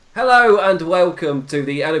Hello and welcome to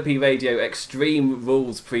the LOP Radio Extreme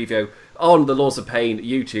Rules preview on the Laws of Pain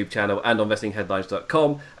YouTube channel and on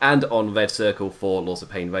WrestlingHeadlines.com and on Red Circle for Laws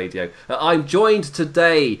of Pain Radio. I'm joined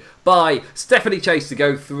today by Stephanie Chase to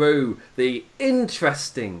go through the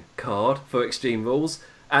interesting card for Extreme Rules,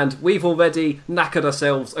 and we've already knackered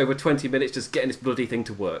ourselves over 20 minutes just getting this bloody thing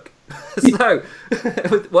to work. So,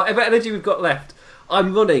 with whatever energy we've got left,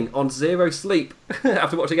 I'm running on zero sleep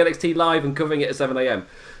after watching NXT live and covering it at 7 a.m.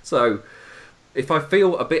 So, if I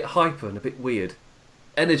feel a bit hyper and a bit weird,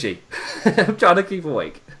 energy. I'm trying to keep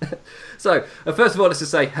awake. So, first of all, let's just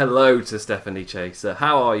say hello to Stephanie Chase.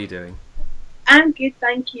 How are you doing? I'm good,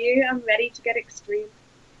 thank you. I'm ready to get extreme.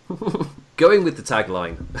 Going with the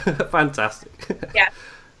tagline. Fantastic. Yeah.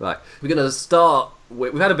 Right, we're going to start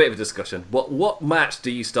with, we've had a bit of a discussion. What match do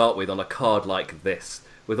you start with on a card like this?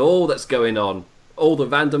 With all that's going on, all the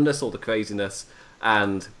randomness, all the craziness,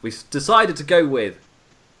 and we decided to go with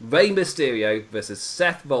Rey Mysterio versus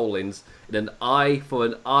Seth Rollins in an eye for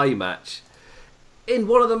an eye match in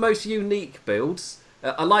one of the most unique builds.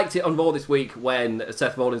 I liked it on Raw this week when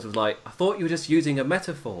Seth Rollins was like, I thought you were just using a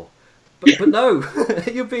metaphor. But no,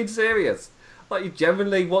 you're being serious. Like, you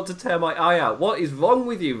genuinely want to tear my eye out. What is wrong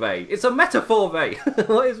with you, Ray? It's a metaphor, Ray.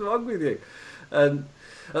 What is wrong with you? And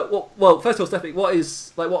well, first of all, Stephanie, what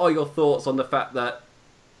are your thoughts on the fact that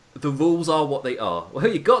the rules are what they are? Well,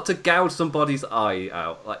 you got to gouge somebody's eye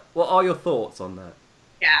out. Like, what are your thoughts on that?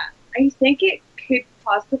 Yeah, I think it could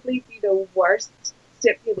possibly be the worst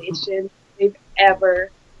stipulation they've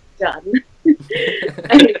ever done in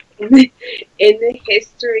the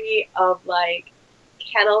history of like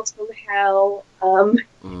kennels from hell,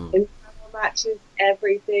 infernal matches,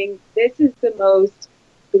 everything. This is the most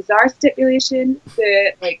bizarre stipulation,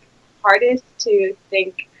 the like hardest to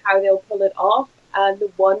think how they'll pull it off, and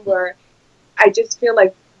the one where I just feel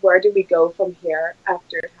like, where do we go from here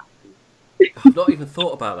after it happens? I've not even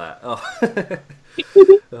thought about that. Oh.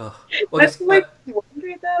 Well, that's my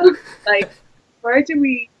wonder though. Like, where do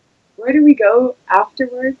we go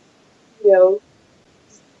afterwards? You know,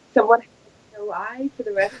 someone has no eye for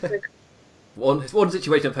the rest of the. One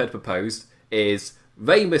situation I've heard proposed is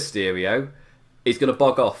Rey Mysterio is going to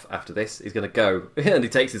bog off after this. He's going to go, and he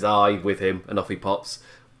takes his eye with him, and off he pops.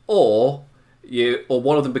 Or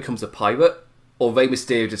one of them becomes a pirate, or Rey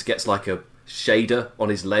Mysterio just gets like a shader on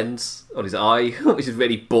his lens, on his eye, which is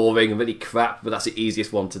really boring and really crap, but that's the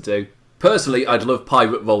easiest one to do. Personally, I'd love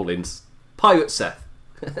Pirate Rollins. Pirate Seth.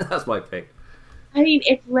 That's my pick. I mean,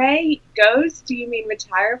 if Ray goes, do you mean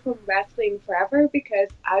retire from wrestling forever? Because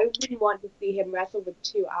I wouldn't want to see him wrestle with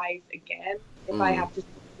two eyes again if I have to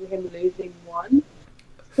see him losing one.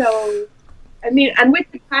 So, I mean, and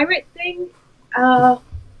with the pirate thing, I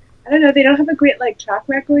don't know, they don't have a great like track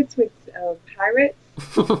records with pirates.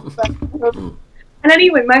 But, and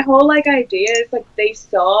anyway, my whole like idea is like they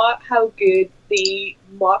saw how good the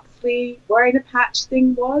Moxley wearing a patch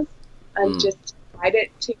thing was, and just decided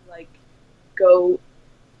to like go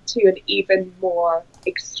to an even more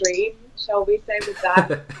extreme, shall we say, with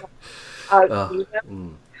that. How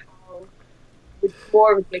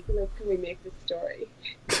more ridiculous can we make this story?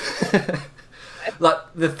 Like,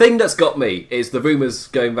 the thing that's got me is the rumours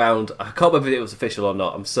going round, I can't remember if it was official or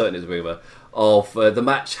not, I'm certain it's a rumour, of the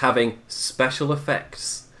match having special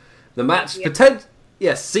effects. The match,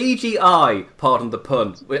 CGI, pardon the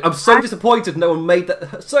pun. I'm so disappointed no one made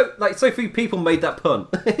that, so few people made that pun.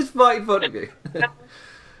 It's right in front of you.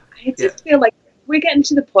 I just feel like we're getting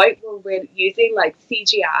to the point where we're using like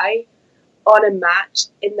CGI on a match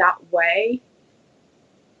in that way.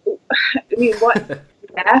 I mean, what's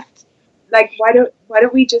left? Like, why don't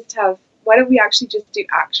we actually just do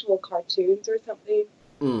actual cartoons or something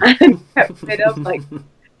and get rid of like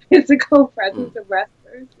physical presence of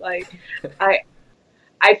wrestlers? Like,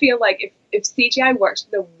 I feel like if CGI works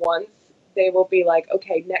for them once, they will be like,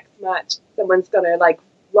 okay, next match, someone's gonna like,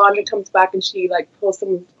 Ronda comes back and she like pulls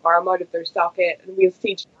someone's arm out of their socket, and we'll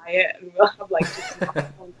CGI it, and we'll have like just.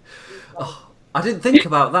 I didn't think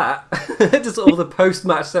about that. Just all the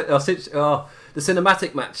post-match, the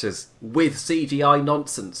cinematic matches with CGI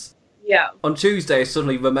nonsense. Yeah. On Tuesday, I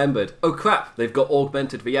suddenly remembered, oh crap, they've got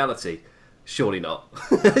augmented reality. Surely not.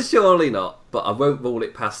 Surely not. But I won't rule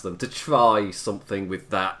it past them to try something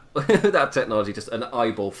with that that technology, just an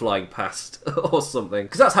eyeball flying past or something.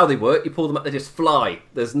 Because that's how they work. You pull them up, they just fly.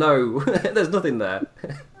 There's nothing there.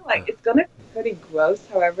 Like, it's gonna be pretty gross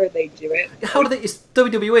however they do it. How do they... It's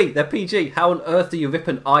WWE, they're PG. How on earth do you rip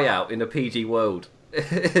an eye out in a PG world? Do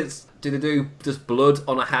they do just blood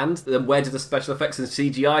on a hand? Then where do the special effects and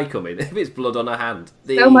CGI come in if it's blood on a hand?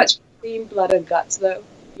 So much clean blood and guts, though,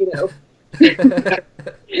 you know.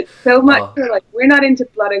 So much Oh. for like, we're not into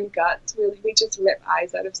blood and guts. We just rip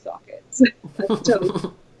eyes out of sockets. That's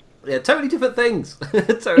totally. Yeah, totally different things.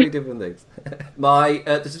 Totally different things.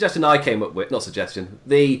 The suggestion I came up with, not suggestion,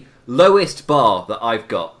 the lowest bar that I've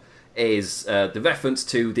got is the reference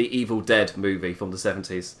to the Evil Dead movie from the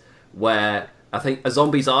 70s, where I think a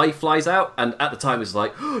zombie's eye flies out, and at the time it's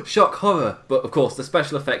like, oh, shock horror. But of course, the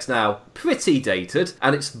special effects now, pretty dated,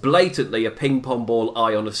 and it's blatantly a ping pong ball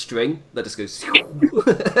eye on a string that just goes...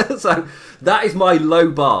 So that is my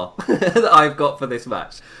low bar that I've got for this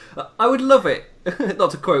match. I would love it,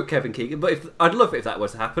 not to quote Kevin Keegan, but I'd love it if that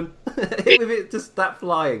was to happen. With it just that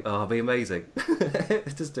flying. Oh, it'd be amazing.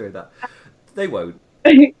 Just doing that. They won't.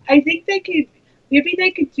 I think maybe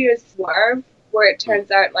they could do a swerve where it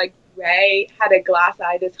turns out like Ray had a glass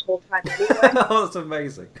eye this whole time anyway. Oh, that's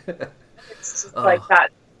amazing. It's just like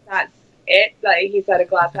that's it. Like he's had a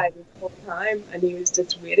glass eye this whole time and he was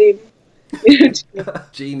just waiting.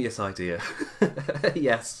 Genius idea.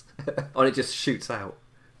 Yes. And it just shoots out.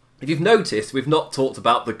 If you've noticed, we've not talked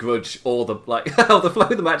about the grudge or the how the flow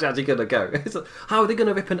of the match actually going to go. How are they going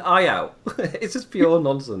to rip an eye out? It's just pure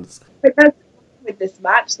nonsense. But that's with this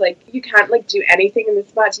match, like you can't like do anything in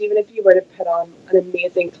this match, even if you were to put on an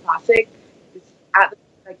amazing classic. It's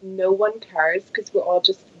like no one cares because we're all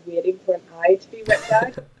just waiting for an eye to be ripped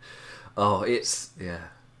out. Oh, it's yeah.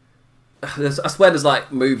 I swear there's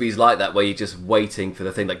like movies like that where you're just waiting for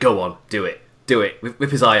the thing like, go on, do it,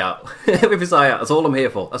 rip his eye out, rip his eye out. That's all I'm here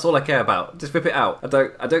for. That's all I care about. Just rip it out.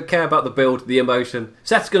 I don't care about the build, the emotion.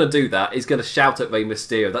 Seth's gonna do that. He's gonna shout at Rey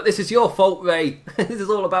Mysterio that this is your fault, Rey. This is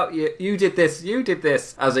all about you. You did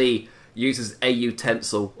this. As he uses a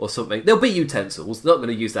utensil or something. There'll be utensils. They're not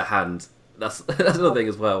gonna use their hand. That's another thing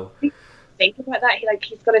as well. Think about that.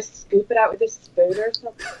 He's got to scoop it out with a spoon or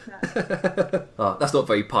something like that. Oh, that's not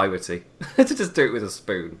very piratey. To just do it with a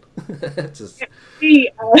spoon. Just...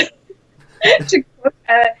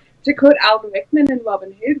 to quote Alan Rickman in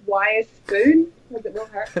Robin Hood, why a spoon? Because it will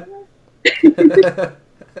hurt.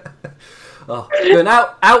 Oh, going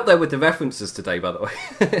out there with the references today, by the way.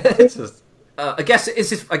 It's just, I guess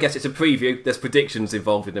it's a preview. There's predictions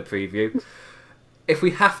involved in the preview. If we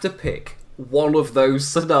have to pick one of those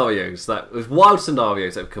scenarios, those wild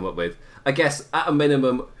scenarios that we've come up with, I guess at a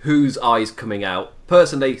minimum, whose eye's coming out?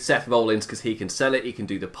 Personally, Seth Rollins, because he can sell it, he can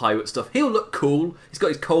do the pirate stuff. He'll look cool. He's got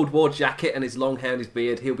his Cold War jacket and his long hair and his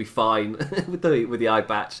beard. He'll be fine with the eye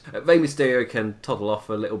patch. Rey Mysterio can toddle off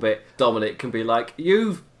a little bit. Dominic can be like,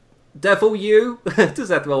 "You, devil, you," to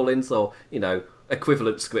Seth Rollins, or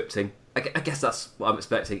equivalent scripting. I guess that's what I'm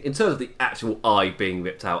expecting. In terms of the actual eye being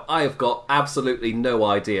ripped out, I have got absolutely no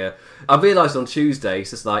idea. I realised on Tuesday, it's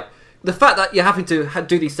just like, the fact that you're having to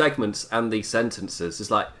do these segments and these sentences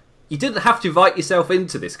is like, you didn't have to write yourself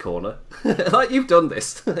into this corner. Like, you've done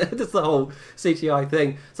this. That's the whole CGI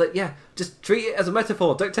thing. It's like, yeah, just treat it as a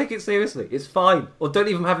metaphor. Don't take it seriously. It's fine. Or don't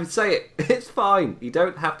even have him say it. It's fine. You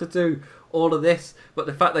don't have to do all of this. But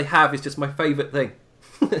the fact they have is just my favourite thing.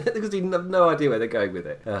 Because you have no idea where they're going with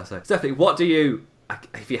it. So, Stephanie, what do you,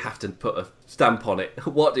 if you have to put a stamp on it,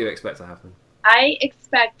 what do you expect to happen? I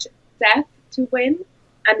expect Seth to win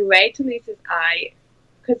and Ray to lose his eye.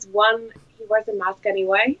 Because one, he wears a mask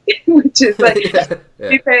anyway, which is like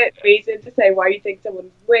stupid reason to say why you think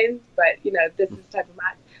someone wins, but this is the type of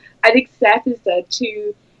match. I think Seth is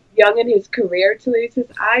too young in his career to lose his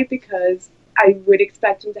eye, because I would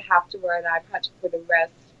expect him to have to wear an eye patch for the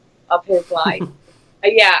rest of his life.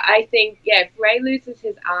 I think if Ray loses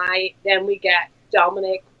his eye, then we get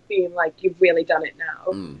Dominic being like, "You've really done it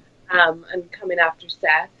now," and coming after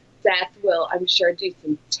Seth. Seth will, I'm sure, do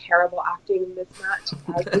some terrible acting in this match.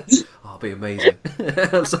 It'll be amazing.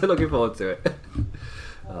 I'm so looking forward to it.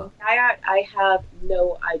 I have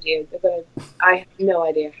no idea. I have no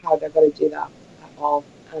idea how they're going to do that at all,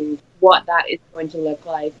 and what that is going to look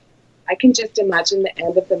like. I can just imagine the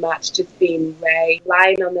end of the match just being Ray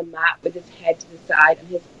lying on the mat with his head to the side and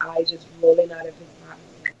his eye just rolling out of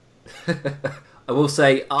his mask. I will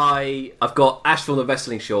say I've got Ash from the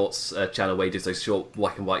Wrestling Shorts channel where he does those short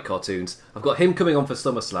black and white cartoons. I've got him coming on for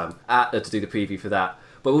SummerSlam to do the preview for that.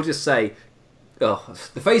 But we'll just say, the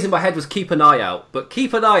phrase in my head was "keep an eye out," but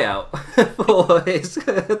keep an eye out for his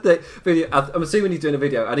the video. I'm assuming he's doing a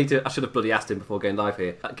video. I should have bloody asked him before going live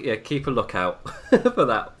here. Yeah, keep a lookout for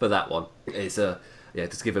that one. It's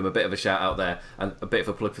just give him a bit of a shout out there and a bit of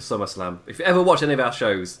a plug for SummerSlam. If you ever watch any of our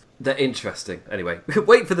shows, they're interesting. Anyway,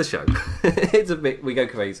 wait for the show. We go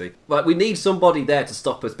crazy. But we need somebody there to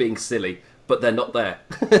stop us being silly, but they're not there.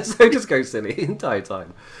 So just go silly the entire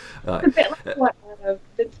time. It's a bit like what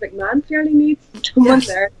Vince McMahon fairly needs someone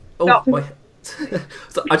there. Oh,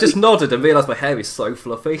 So I just nodded and realised my hair is so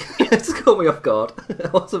fluffy. It just caught me off guard. I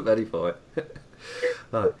wasn't ready for it.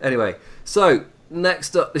 Anyway, so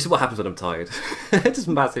next up, this is what happens when I'm tired. Just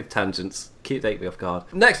massive tangents. Keep taking me off guard.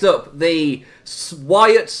 Next up, the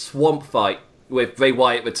Wyatt Swamp fight with Bray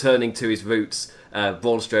Wyatt returning to his roots.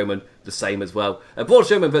 Braun Strowman, the same as well. Braun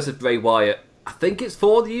Strowman versus Bray Wyatt. I think it's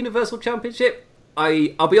for the Universal Championship.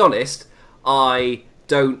 I'll be honest, I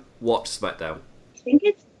don't watch SmackDown. I think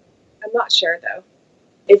it's... I'm not sure, though.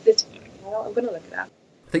 Is this... Well, I'm going to look it up.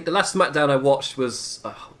 I think the last SmackDown I watched was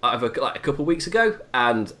either like a couple of weeks ago,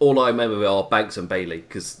 and all I remember are Banks and Bayley,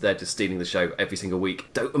 because they're just stealing the show every single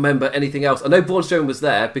week. Don't remember anything else. I know Braun Strowman was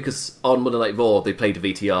there, because on Monday Night Raw, they played a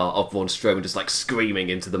VTR of Braun Strowman just like screaming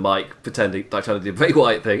into the mic, pretending, like trying to do the Bray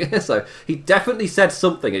Wyatt thing. So he definitely said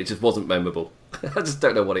something, it just wasn't memorable. I just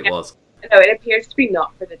don't know what it was. No, it appears to be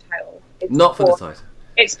not for the title. It's not for the title.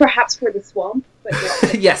 It's perhaps for the Swamp, but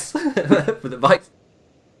not. Yes, for the fight.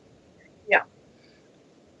 Yeah.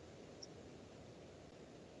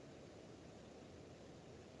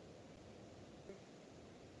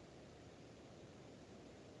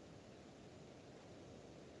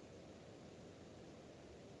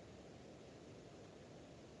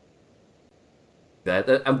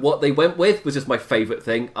 There. And what they went with was just my favourite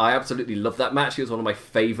thing. I absolutely love that match. It was one of my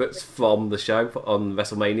favourites from the show on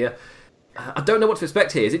WrestleMania. I don't know what to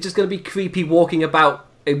expect here. Is it just going to be creepy walking about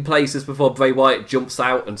in places before Bray Wyatt jumps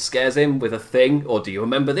out and scares him with a thing? Or do you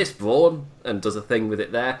remember this, Braun? And does a thing with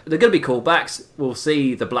it there. They're going to be callbacks. We'll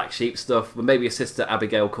see the Black Sheep stuff. Maybe a Sister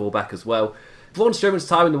Abigail callback as well. Braun Strowman's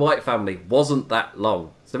time in the Wyatt family wasn't that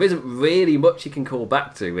long. So there isn't really much you can call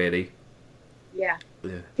back to, really. Yeah. I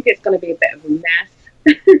think it's going to be a bit of a mess.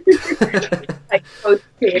 Like both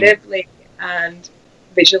creatively and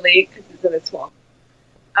visually, because it's in a swamp.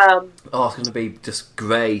 It's going to be just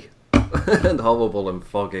grey and horrible and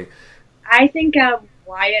foggy. I think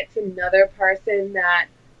Wyatt's another person that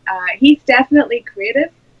he's definitely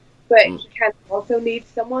creative, but he kind of also needs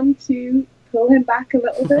someone to pull him back a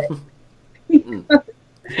little bit.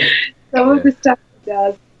 Some of the stuff he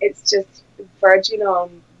does, it's just verging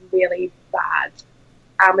on really bad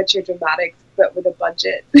amateur dramatics, but with a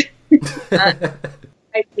budget. And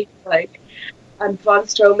I think and Braun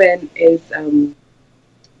Strowman is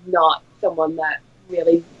not someone that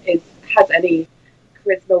really has any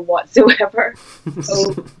charisma whatsoever.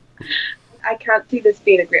 So I can't see this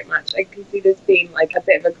being a great match. I can see this being like a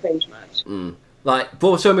bit of a cringe match. Like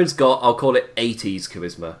Braun Strowman's got, I'll call it 80s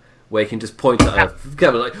charisma, where he can just point at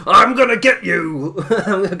her, like, I'm gonna get you.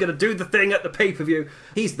 I'm gonna do the thing at the pay-per-view.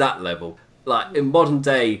 He's that level. Like, in modern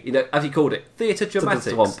day, as he called it, theatre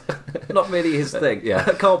dramatics. Not really his thing. Yeah.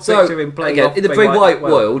 I can't picture him playing again, in the Bray Wyatt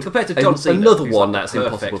world, compared to John Cena, another one that's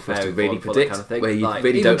impossible for us to really predict, kind of thing. where you Like,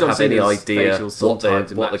 really even don't John have any Cena's idea facial what they're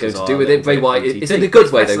sometimes going to matches do with are it. Bray Wyatt, TNT. it's in a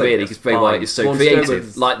good way though, Wrestling, really, because Bray fine. Wyatt is so Braun creative,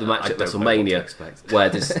 Strowman's- like the match I at don't know what to WrestleMania, expect.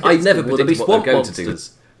 where I never Will there be predict what they're going swamp to do.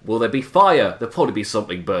 monsters? Will there be fire? There'll probably be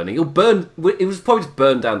something burning. It was probably just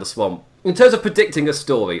burn down the swamp. In terms of predicting a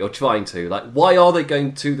story, or trying to, like, why are they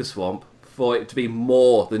going to the swamp? For it to be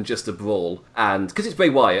more than just a brawl. And because it's Bray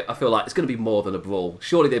Wyatt, I feel like it's going to be more than a brawl.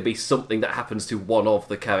 Surely there'd be something that happens to one of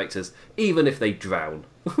the characters, even if they drown.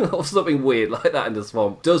 Or something weird like that in the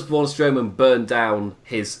swamp. Does Braun Strowman burn down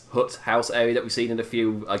his hut house area that we've seen in a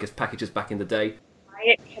few, I guess, packages back in the day?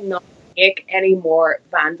 Wyatt cannot take any more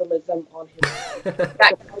vandalism on his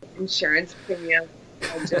that insurance premium.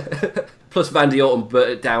 Plus Randy Orton burnt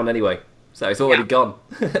it down anyway. So it's already gone.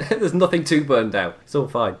 There's nothing to burn down. It's all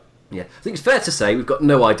fine. Yeah, I think it's fair to say we've got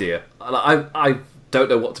no idea. I don't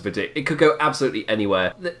know what to predict. It could go absolutely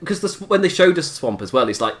anywhere. Because when they showed us Swamp as well,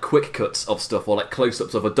 it's like quick cuts of stuff, or like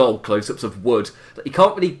close-ups of a doll, close-ups of wood. You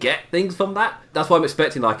can't really get things from that. That's why I'm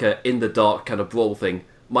expecting like a in-the-dark kind of brawl thing.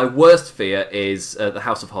 My worst fear is the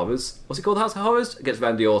House of Horrors. What's it called, the House of Horrors? Against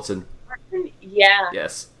Randy Orton. Yeah.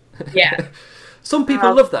 Yes. Yeah. Some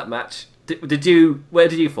people love that match. Where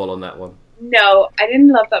did you fall on that one? No, I didn't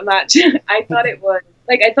love that match. I thought it was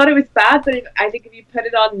I thought it was bad, but I think if you put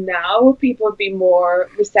it on now, people would be more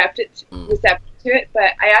receptive to it.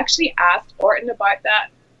 But I actually asked Orton about that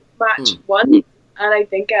match once, and I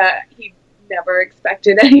think he never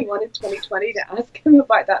expected anyone in 2020 to ask him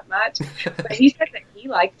about that match. But he said that he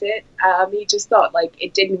liked it. He just thought like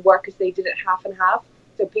it didn't work because they did it half and half,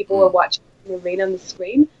 so people were watching the arena on the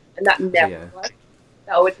screen, and that never worked.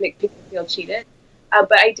 That always makes people feel cheated.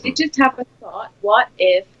 But I did just have a thought. What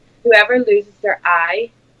if whoever loses their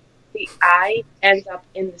eye, the eye ends up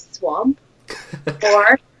in the swamp?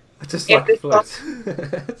 Or just if like the float.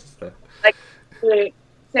 swamp, like,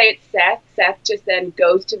 say it's Seth just then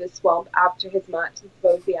goes to the swamp after his match and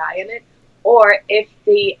throws the eye in it. or if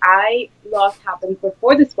the eye loss happens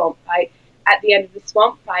before the swamp fight, at the end of the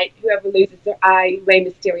swamp fight, whoever loses their eye, Rey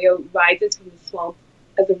Mysterio rises from the swamp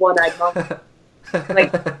as a one-eyed monster.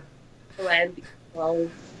 Like, blend these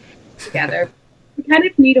worlds together. We kind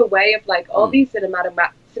of need a way of, like, all these cinematic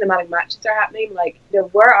matches are happening. Like,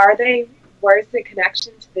 where are they? Where's the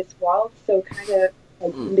connection to this world? So kind of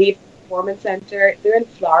like, leave the performance center. They're in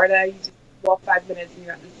Florida. You just walk 5 minutes and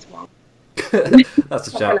you're at the swamp. That's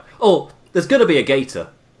a shout. Oh, there's going to be a gator.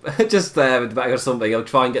 Just there in the back or something. I'll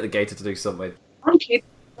try and get the gator to do something. I'm kidding.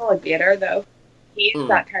 Not a gator, though. He's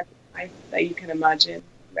that kind of guy that you can imagine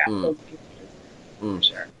wrestles people.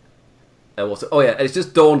 Sure. Oh yeah, it's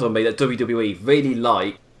just dawned on me that WWE really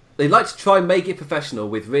they like to try and make it professional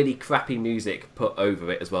with really crappy music put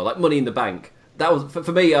over it as well, like Money in the Bank. That was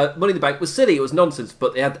for me. Money in the Bank was silly; it was nonsense,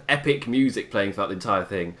 but they had epic music playing throughout the entire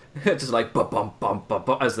thing, just like bum bum bum bum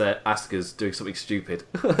bum as their Asuka's doing something stupid,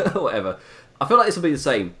 whatever. I feel like this will be the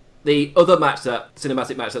same. The other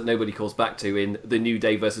cinematic match that nobody calls back to in the New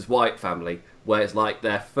Day versus Wyatt family, where it's like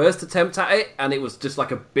their first attempt at it, and it was just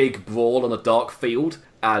like a big brawl on a dark field,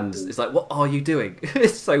 and it's like, what are you doing?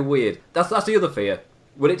 It's so weird. That's the other fear.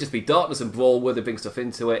 Will it just be darkness and brawl? Will they bring stuff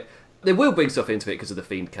into it? They will bring stuff into it because of the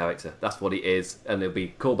Fiend character. That's what it is, and there'll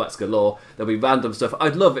be callbacks galore. There'll be random stuff.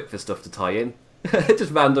 I'd love it for stuff to tie in.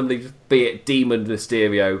 Just randomly, be it Demon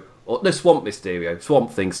Mysterio, or no, Swamp Mysterio,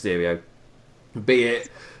 Swamp Thing Mysterio. Be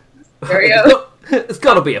it... There's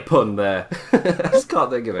got to be a pun there. I just can't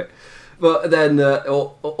think of it. But then,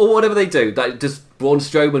 or whatever they do, that does Braun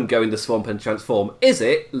Strowman go in the swamp and transform? Is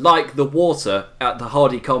it like the water at the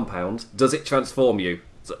Hardy compound? Does it transform you?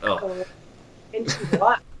 So, into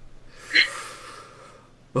what?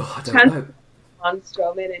 I don't know. Braun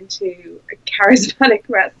Strowman into a charismatic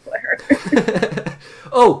wrestler.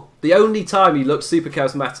 Oh, the only time he looked super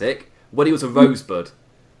charismatic when he was a rosebud.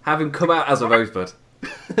 Have him come out as a rosebud.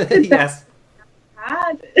 Yes.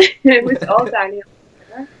 It was all downhill.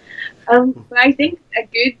 But I think a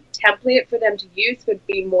good template for them to use would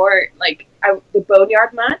be more like the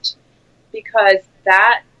Boneyard match, because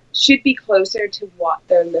that should be closer to what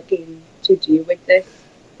they're looking to do with this.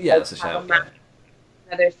 Yeah, that's a shout.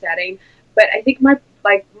 Another setting, but I think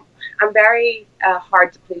I'm very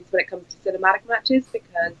hard to please when it comes to cinematic matches,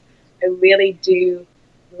 because I really do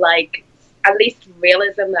like at least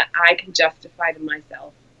realism that I can justify to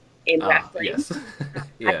myself in wrestling. Yes.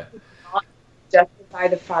 Yeah. Justify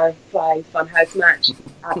the Firefly Funhouse match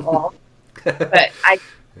at all, but I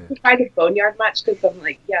justify the Boneyard match because I'm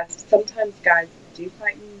like, yes, sometimes guys do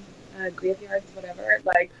fight in graveyards, whatever.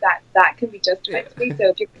 Like that can be justified to me. So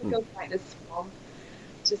if you're gonna go fight in a swamp,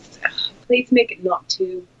 just please make it not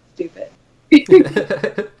too stupid.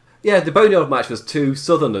 Yeah, the Boneyard match was two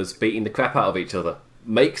Southerners beating the crap out of each other.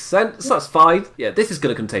 Makes sense. That's fine. Yeah, this is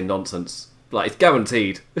going to contain nonsense. Like, it's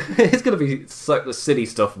guaranteed. It's going to be the silly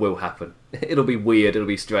stuff will happen. It'll be weird. It'll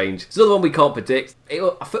be strange. It's another one we can't predict.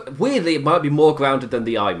 Weirdly, it might be more grounded than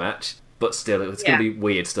the eye match, but still, it's going to be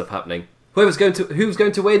weird stuff happening. Who's going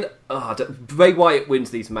to win? Bray Wyatt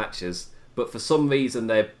wins these matches, but for some reason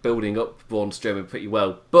they're building up Braun Strowman pretty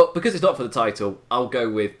well. But because it's not for the title, I'll go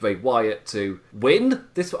with Bray Wyatt to win.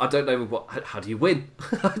 I don't know how do you win?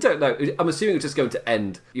 I don't know. I'm assuming it's just going to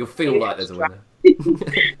end. You'll feel like there's a winner.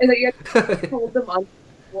 And that you have to hold them on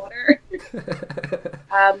water.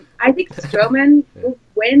 I think Strowman will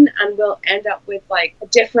win, and we'll end up with like a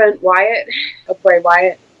different Wyatt, a Bray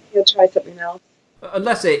Wyatt. He'll try something else.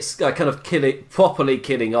 Unless it's kind of properly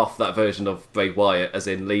killing off that version of Bray Wyatt, as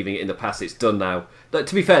in leaving it in the past, it's done now. Like,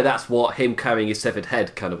 to be fair, that's what him carrying his severed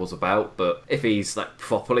head kind of was about, but if he's like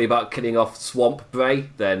properly about killing off Swamp Bray,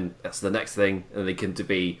 then that's the next thing, and they can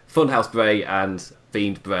be Funhouse Bray and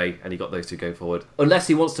Fiend Bray, and he got those two going forward. Unless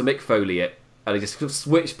he wants to Mick Foley it, and he just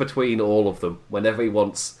switch between all of them whenever he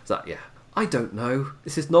wants. I don't know.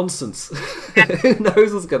 This is nonsense. Who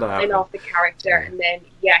knows what's going to happen? Off the character, and then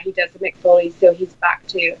he does the Mick Foley, so he's back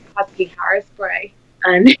to Husky Harris Bray.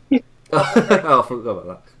 And I forgot about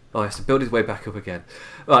that. Oh, he has to build his way back up again.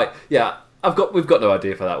 Right, yeah. We've got no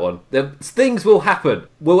idea for that one. Things will happen.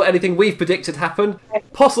 Will anything we've predicted happen?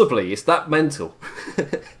 Possibly. It's that mental.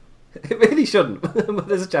 It really shouldn't, but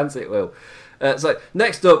there's a chance it will. So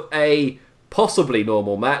next up, a possibly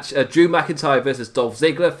normal match. Drew McIntyre versus Dolph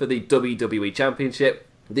Ziggler for the WWE Championship.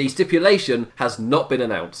 The stipulation has not been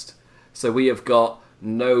announced, so we have got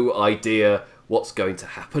no idea what's going to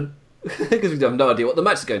happen because we have no idea what the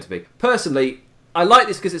match is going to be. Personally, I like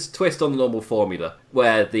this because it's a twist on the normal formula,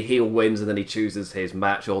 where the heel wins and then he chooses his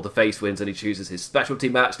match, or the face wins and he chooses his specialty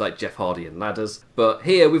match, like Jeff Hardy and Ladders. But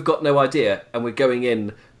here we've got no idea, and we're going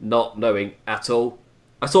in not knowing at all.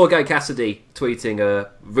 I saw Guy Cassidy tweeting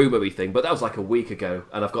a rumory thing, but that was like a week ago,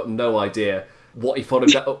 and I've got no idea what he followed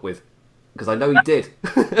that up with. Because I know he did.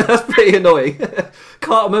 That's pretty annoying.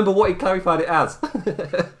 Can't remember what he clarified it as.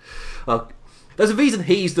 Well, there's a reason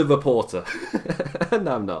he's the reporter.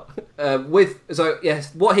 No, I'm not.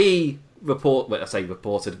 What he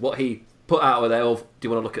what he put out there of, do you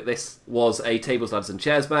want to look at this, was a tables, ladders and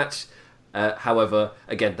chairs match. However,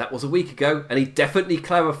 again, that was a week ago, and he definitely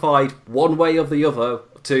clarified one way or the other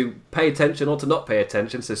to pay attention or to not pay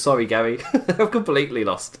attention. So sorry, Gary, I've completely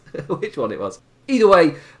lost which one it was. Either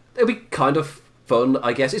way, it'll be kind of fun,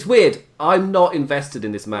 I guess. It's weird. I'm not invested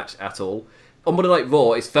in this match at all. On Monday Night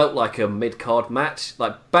Raw, it's felt like a mid-card match.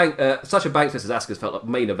 Like Sasha Banks versus Asuka's felt like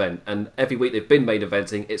main event, and every week they've been main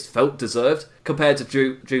eventing, it's felt deserved. Compared to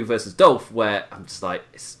Drew versus Dolph, where I'm just like,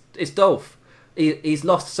 it's Dolph. He's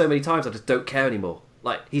lost so many times, I just don't care anymore.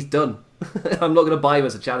 Like, he's done. I'm not going to buy him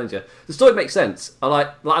as a challenger. The story makes sense. I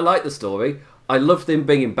like the story. I loved him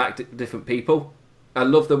bringing back different people. I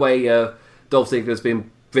love the way Dolph Ziggler's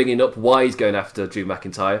been bringing up why he's going after Drew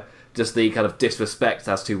McIntyre. Just the kind of disrespect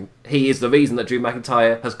as to he is the reason that Drew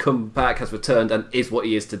McIntyre has come back, has returned, and is what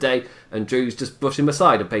he is today. And Drew's just brushed him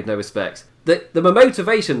aside and paid no respect. The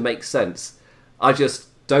motivation makes sense. I just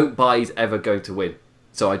don't buy he's ever going to win.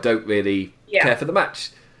 So I don't really care for the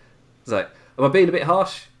match. So, am I being a bit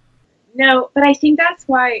harsh? No, but I think that's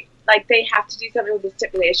why they have to do something with the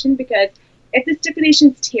stipulation, because if the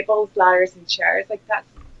stipulation's tables, ladders, and chairs,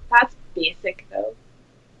 that's basic though.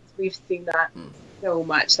 We've seen that so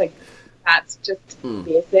much. That's just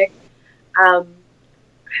basic.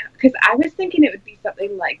 Because I was thinking it would be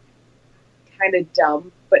something kind of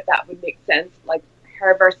dumb, but that would make sense, like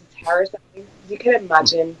her versus her or something. You can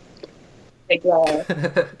imagine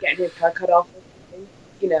getting his hair cut off or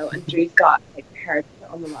something, and Drew's got hair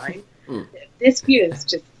on the line. This feud is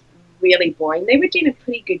just really boring. They were doing a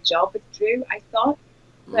pretty good job with Drew, I thought,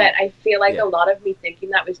 but I feel like a lot of me thinking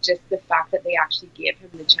that was just the fact that they actually gave him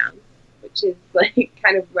the chance, which is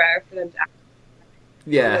kind of rare for them to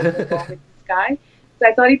actually with this guy. So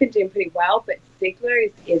I thought he'd been doing pretty well, but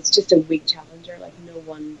Ziggler is just a weak challenger. No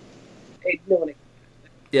one.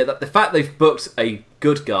 Yeah, the fact they've booked a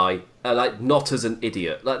good guy, not as an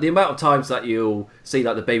idiot. The amount of times that you'll see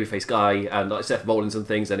the babyface guy and Seth Rollins and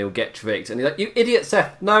things, and he'll get tricked, and he's like, "You idiot,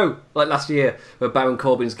 Seth!" No, last year where Baron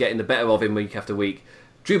Corbin's getting the better of him week after week.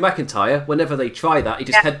 Drew McIntyre, whenever they try that, he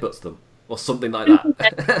just headbutts them or something like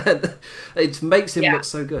that. It makes him look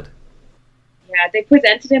so good. Yeah, they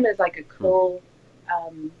presented him as a cool.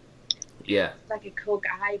 Like a cool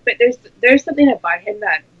guy, but there's something about him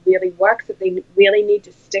that really works, that they really need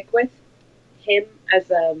to stick with him as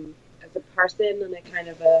a person and a kind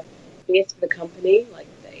of a base for the company.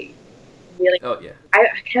 They really. Oh yeah. I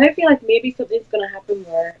kind of feel like maybe something's going to happen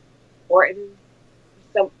where Orton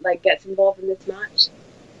gets involved in this match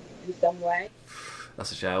in some way.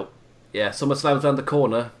 That's a shout. Yeah, SummerSlam's around the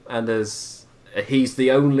corner, and he's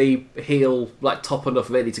the only heel top enough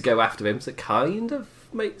really to go after him. So it kind of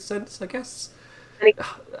makes sense, I guess.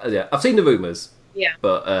 Yeah, I've seen the rumours. Yeah.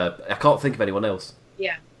 But I can't think of anyone else.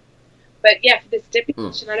 Yeah. But yeah, for the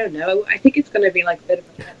stipulation, I don't know. I think it's going to be a bit of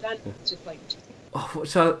a letdown. It's just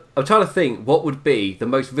so I'm trying to think what would be the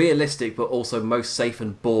most realistic but also most safe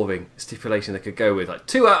and boring stipulation they could go with.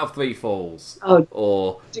 2 out of 3 falls. Oh.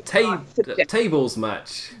 Or tables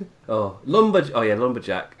match.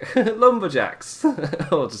 Lumberjack. Lumberjacks.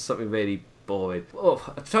 Or just something really boring. I'm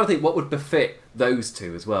trying to think what would befit those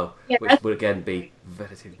two as well, which would again be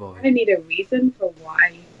relatively boring. I need a reason for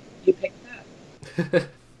why you picked that.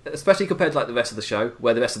 Especially compared to the rest of the show,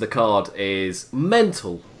 where the rest of the card is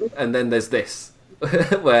mental, and then there's this,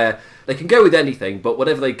 where they can go with anything, but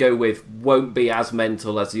whatever they go with won't be as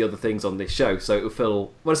mental as the other things on this show. So it'll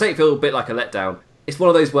feel, when I say it feel a bit like a letdown, it's one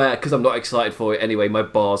of those where, because I'm not excited for it anyway, my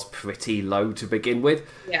bar's pretty low to begin with.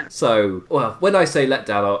 Yeah. So, when I say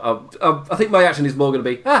letdown, I think my action is more going to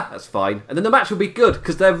be, that's fine. And then the match will be good,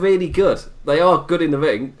 because they're really good. They are good in the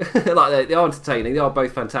ring. They are entertaining. They are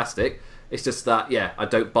both fantastic. It's just that, I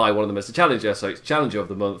don't buy one of them as a challenger, so it's Challenger of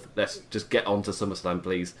the Month. Let's just get on to SummerSlam,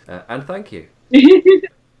 please. And thank you.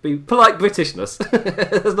 Be polite Britishness.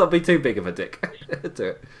 Let's not be too big of a dick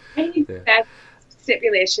to it. I think that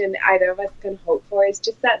stipulation either of us can hope for is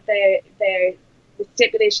just that the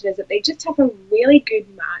stipulation is that they just have a really good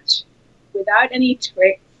match without any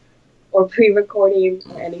tricks or pre-recording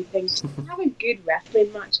or anything. Just have a good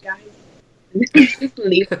wrestling match, guys. Just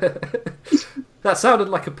leave. That sounded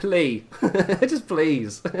like a plea. Just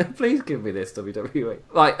please. Please give me this, WWE.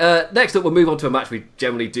 Right, next up we'll move on to a match we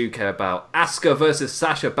generally do care about. Asuka versus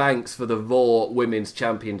Sasha Banks for the Raw Women's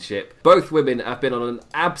Championship. Both women have been on an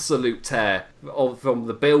absolute tear from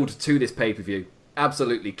the build to this pay-per-view.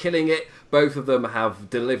 Absolutely killing it. Both of them have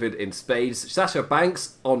delivered in spades. Sasha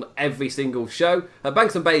Banks on every single show.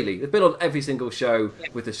 Banks and Bayley, they've been on every single show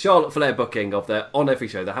with the Charlotte Flair booking of they're on every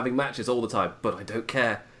show. They're having matches all the time, but I don't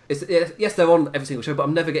care. Yes, they're on every single show, but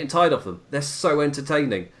I'm never getting tired of them. They're so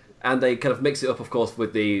entertaining. And they kind of mix it up, of course,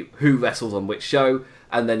 with the who wrestles on which show,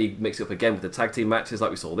 and then you mix it up again with the tag team matches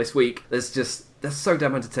like we saw this week. They're so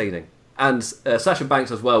damn entertaining. And Sasha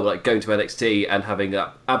Banks as well, like going to NXT and having an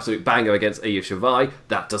absolute banger against Io Shirai.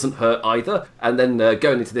 That doesn't hurt either. And then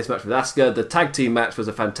going into this match with Asuka, the tag team match was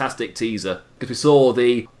a fantastic teaser because we saw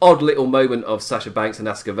the odd little moment of Sasha Banks and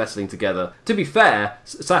Asuka wrestling together. To be fair,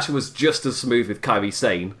 Sasha was just as smooth with Kairi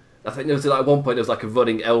Sane. I think there was like, at one point there was like a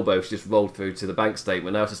running elbow she just rolled through to the Banks statement.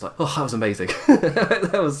 And I was just like, oh, that was amazing.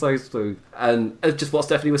 That was so smooth. And just what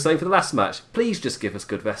Stephanie was saying for the last match. Please just give us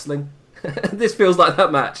good wrestling. This feels like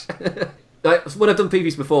that match. Like, when I've done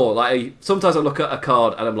previews before, like sometimes I look at a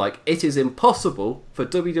card and I'm like, it is impossible for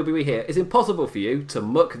WWE here. It's impossible for you to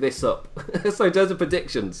muck this up. So in terms of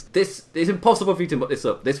predictions, this is impossible for you to muck this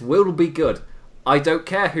up. This will be good. I don't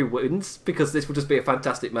care who wins because this will just be a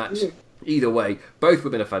fantastic match. Either way, both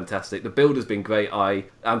women are fantastic. The build has been great. I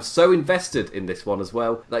am so invested in this one as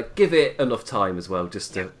well. Like, give it enough time as well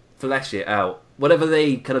just to flesh it out. Whatever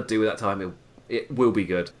they kind of do with that time, it will be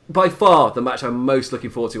good. By far, the match I'm most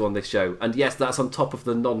looking forward to on this show. And yes, that's on top of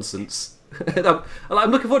the nonsense.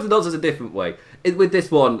 I'm looking forward to the nonsense a different way. With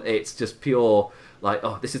this one, it's just pure, like,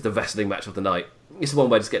 oh, this is the wrestling match of the night. It's one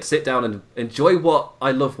where I just get to sit down and enjoy what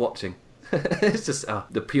I love watching. It's just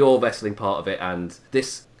the pure wrestling part of it, and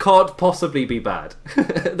this can't possibly be bad.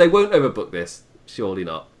 They won't overbook this. Surely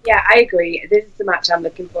not. Yeah, I agree. This is the match I'm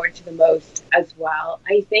looking forward to the most as well.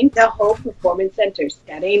 I think the whole Performance Center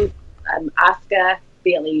setting, Asuka,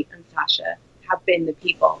 Bayley, and Sasha have been the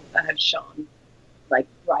people that have shone like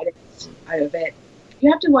right out of it. You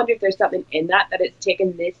have to wonder if there's something in that it's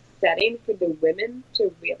taken this setting for the women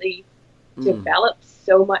to really develop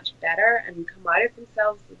so much better and come out of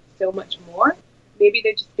themselves so much more. Maybe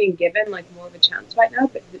they're just being given like more of a chance right now,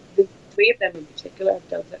 but the three of them in particular have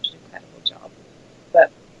done such an incredible job.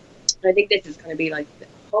 But I think this is going to be like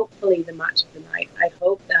hopefully the match of the night. I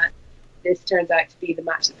hope that this turns out to be the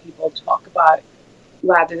match that people talk about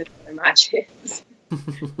rather than other matches.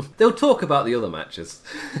 They'll talk about the other matches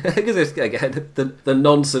because again the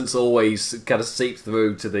nonsense always kind of seeps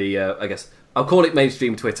through to the I guess I'll call it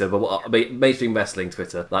mainstream Twitter, but mainstream wrestling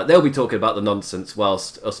Twitter. Like, they'll be talking about the nonsense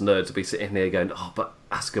whilst us nerds will be sitting here going, oh, but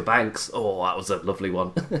Asuka Banks, oh, that was a lovely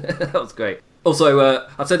one. That was great. Also,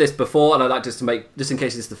 I've said this before, and I'd like just in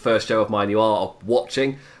case this is the first show of mine you are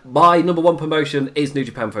watching, my number one promotion is New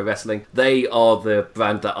Japan Pro Wrestling. They are the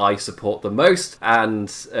brand that I support the most, and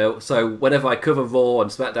so whenever I cover Raw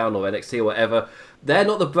and SmackDown or NXT or whatever, they're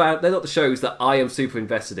not the brand. They're not the shows that I am super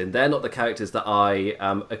invested in. They're not the characters that I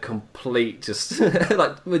am a complete just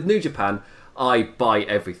like with New Japan. I buy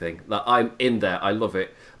everything. Like, I'm in there. I love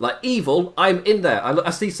it. Like Evil, I'm in there.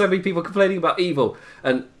 I see so many people complaining about Evil,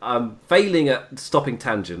 and I'm failing at stopping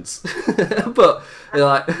tangents. But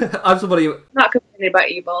like, I'm somebody who... Not complaining about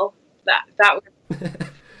Evil. That was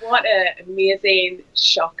what an amazing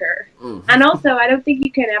shocker. And also, I don't think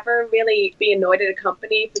you can ever really be annoyed at a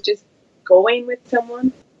company for just going with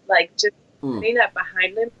someone, like just putting that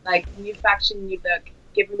behind them, like new faction, new look,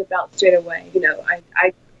 give them the belt straight away. You know,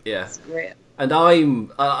 I it's great. And I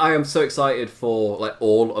am so excited for like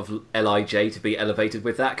all of LIJ to be elevated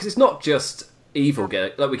with that, because it's not just Evil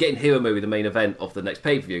like we're getting Hiromu the main event of the next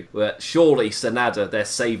pay-per-view, where surely Sanada, they're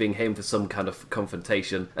saving him for some kind of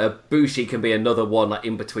confrontation. Bushi can be another one like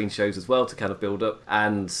in between shows as well to kind of build up.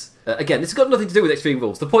 And again, this has got nothing to do with Extreme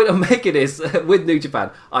Rules. The point I'm making is with New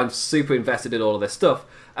Japan, I'm super invested in all of their stuff,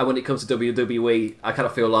 and when it comes to WWE, I kind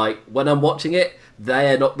of feel like when I'm watching it,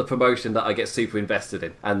 they're not the promotion that I get super invested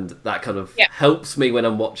in, and that kind of helps me when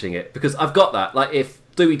I'm watching it, because I've got that. Like, if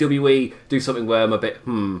WWE do something where I'm a bit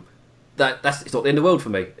that's it's not the end of the world for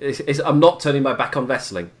me. I'm not turning my back on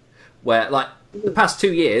wrestling. Where, like, the past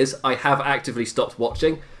 2 years, I have actively stopped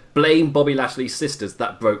watching. Blame Bobby Lashley's sisters.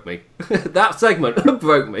 That broke me. That segment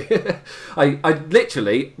broke me. I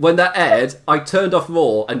literally, when that aired, I turned off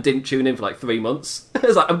Raw and didn't tune in for like 3 months. I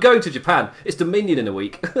was like, I'm going to Japan. It's Dominion in a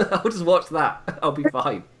week. I'll just watch that. I'll be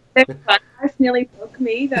fine. Funhouse nearly broke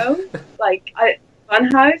me, though. Like,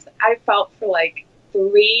 Funhouse, I felt for like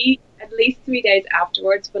at least 3 days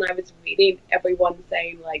afterwards when I was reading everyone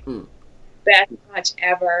saying like best match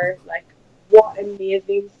ever, like what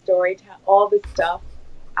amazing storytelling, all the stuff.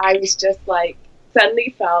 I was just like,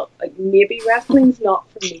 suddenly felt like maybe wrestling's not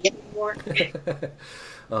for me anymore.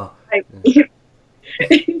 Oh, Like,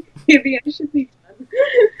 maybe I should be done.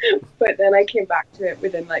 But then I came back to it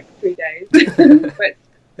within like 3 days.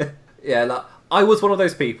 But yeah, like, I was one of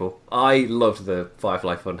those people. I loved the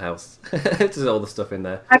Firefly Funhouse. Just all the stuff in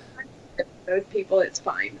there. I'm those people, it's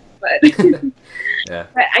fine. But Yeah.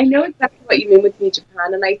 but I know exactly what you mean with New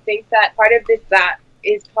Japan, and I think that part of this that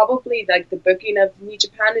is probably like the booking of New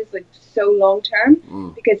Japan is like so long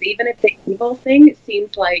term, because even if the evil thing, it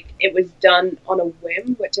seems like it was done on a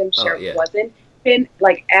whim, which I'm sure it wasn't. Been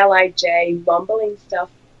like LIJ rumbling stuff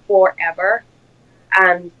forever,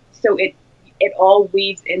 and so it all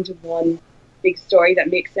weaves into one big story that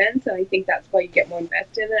makes sense, and I think that's why you get more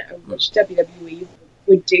invested in it, and which WWE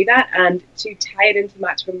would do that. And to tie it into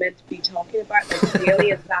match we're meant to be talking about, like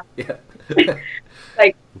Bayley and that,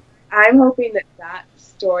 like I'm hoping that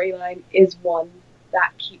storyline is one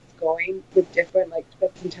that keeps going with different like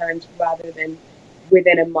twists and turns, rather than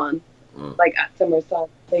within a month, like at SummerSlam,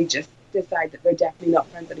 they just decide that they're definitely not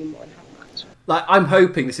friends anymore and have a match. Like, I'm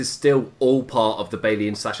hoping this is still all part of the Bayley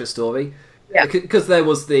and Sasha story. Yeah. Because there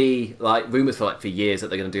was the rumours for years that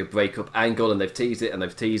they're going to do a breakup angle, and they've teased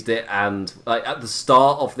it, and like at the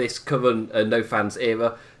start of this current No Fans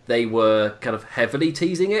era, they were kind of heavily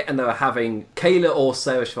teasing it, and they were having Kayla or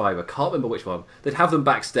Sarah Schreiber, can't remember which one, they'd have them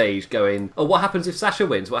backstage going, oh, what happens if Sasha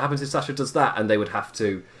wins? What happens if Sasha does that? And they would have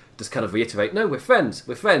to just kind of reiterate, no, we're friends.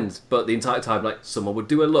 But the entire time, like, someone would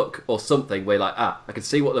do a look or something where like, I can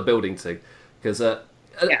see what they're building to. Because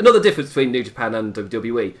another difference between New Japan and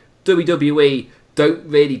WWE, WWE don't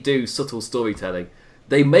really do subtle storytelling.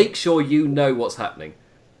 They make sure you know what's happening.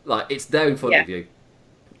 Like, it's there in front of you.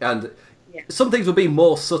 And some things will be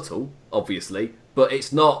more subtle, obviously, but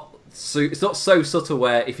it's not so subtle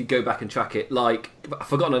where if you go back and track it, like, I've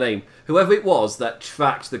forgotten her name, whoever it was that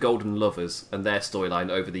tracked the Golden Lovers and their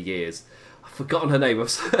storyline over the years. I've forgotten her name, I'm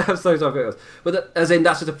so sorry. But as in,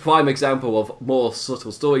 that's just a prime example of more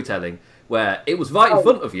subtle storytelling, where it was right in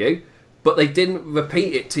front of you, but they didn't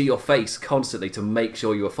repeat it to your face constantly to make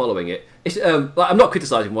sure you were following it. It's, I'm not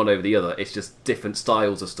criticising one over the other, it's just different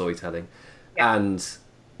styles of storytelling. And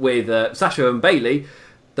with Sasha and Bayley,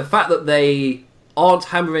 the fact that they aren't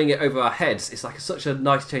hammering it over our heads, it's like such a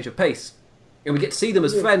nice change of pace. And we get to see them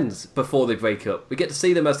as friends before they break up. We get to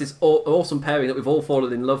see them as this awesome pairing that we've all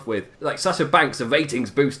fallen in love with. Like, Sasha Banks, a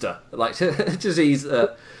ratings booster. Like, she's,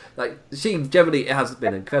 she generally has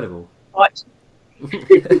been incredible.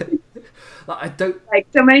 I don't like.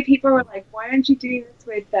 So many people were like, "Why aren't you doing this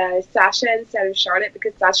with Sasha instead of Charlotte?"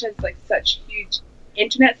 Because Sasha has like such huge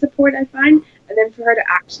internet support, I find, and then for her to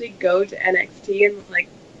actually go to NXT and like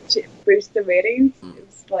to boost the ratings,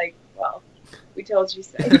 it's like, well, we told you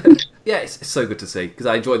so. Yeah, it's so good to see because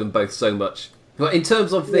I enjoy them both so much. But in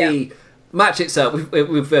terms of the match itself,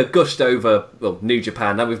 we've gushed over New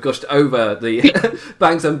Japan, and we've gushed over the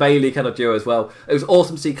Banks and Bayley kind of duo as well. It was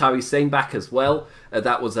awesome to see Kairi Sane back as well.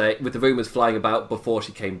 That was with the rumours flying about before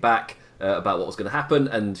she came back about what was going to happen,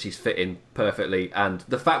 and she's fit in perfectly. And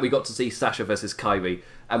the fact we got to see Sasha versus Kairi,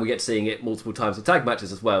 and we get seeing it multiple times in tag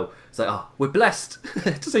matches as well. It's like, we're blessed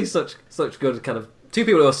to see such good kind of two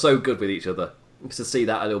people who are so good with each other. To see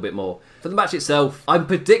that a little bit more. For the match itself, I'm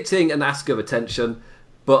predicting an Asuka retention,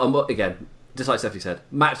 but again, just like Stephanie said,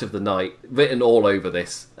 match of the night, written all over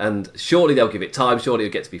this, and surely they'll give it time, surely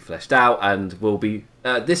it'll get to be fleshed out, and we'll be,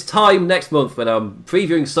 this time next month when I'm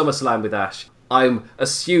previewing SummerSlam with Ash, I'm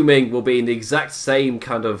assuming we'll be in the exact same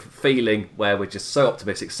kind of feeling where we're just so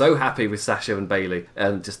optimistic, so happy with Sasha and Bayley,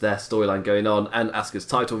 and just their storyline going on, and Asuka's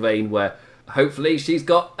title reign where hopefully she's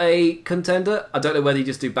got a contender. I don't know whether you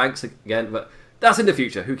just do Banks again, but that's in the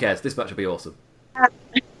future, who cares, this match will be awesome.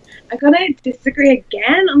 I'm gonna disagree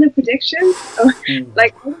again on the predictions.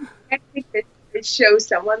 Like, I think this show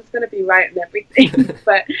someone's gonna be right on everything.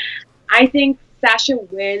 But I think Sasha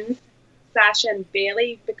wins. Sasha and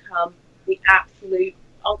Bayley become the absolute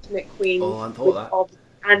ultimate queens. Oh, I thought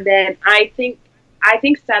that. And then I think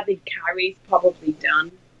sadly Kairi's probably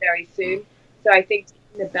done very soon. So I think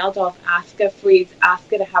taking the belt off Asuka frees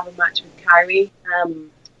Asuka to have a match with Kairi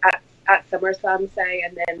at SummerSlam, say,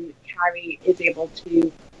 and then Kairi is able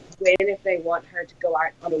to win if they want her to go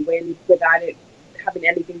out on a win without it having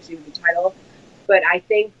anything to do with the title. But I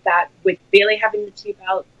think that with Bayley having the two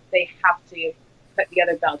belts, they have to put the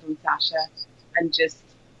other belt on Sasha and just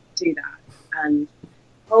do that. And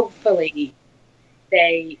hopefully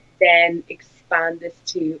they then expand this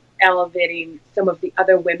to elevating some of the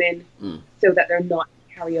other women so that they're not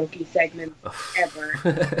karaoke segments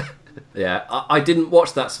ever. Yeah, I didn't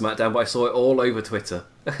watch that SmackDown, but I saw it all over Twitter.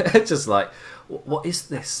 Just like, what is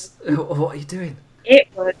this? What are you doing? It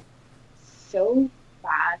was so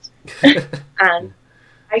bad. And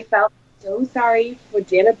I felt so sorry for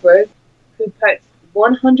Dana Brooke, who puts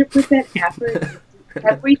 100% effort into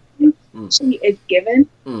everything she is given,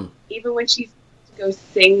 even when she's to go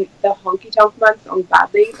sing the Honky Tonk Man song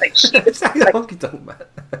badly. Like, she was like, Honky Tonk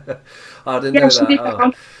Man. I didn't know she did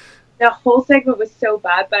that. the whole segment was so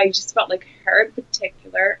bad, but I just felt like her in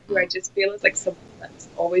particular, who I just feel is like someone that's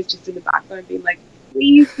always just in the background being like,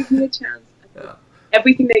 please give me a chance. Yeah.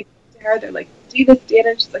 Everything they do to her, they're like, do this, Dana,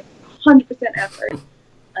 and she's like, 100% effort.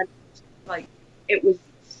 And like, it was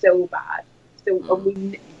so bad. So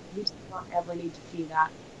we just not ever need to see that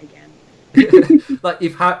again. Like,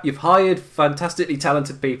 you've hired fantastically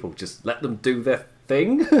talented people, just let them do their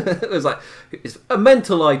thing. It was like, it's a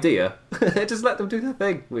mental idea. Just let them do their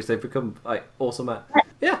thing, which they've become like awesome at.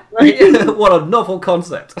 Yeah. What a novel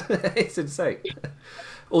concept. It's insane.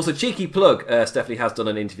 Also, cheeky plug, Stephanie has done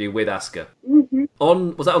an interview with Asuka.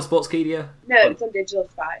 Was that on Sportskeeda? No, it's on Digital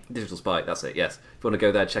Spy. Digital Spy, that's it, yes. If you want to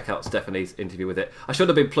go there, check out Stephanie's interview with it. I should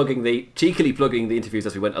have been cheekily plugging the interviews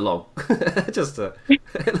as we went along. Just a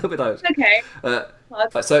little bit out. Okay.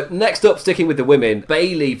 So next up, sticking with the women,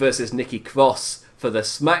 Bayley versus Nikki Cross for the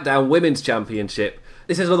SmackDown Women's Championship.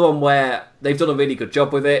 This is another one where they've done a really good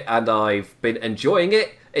job with it, and I've been enjoying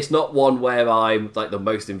it. It's not one where I'm like the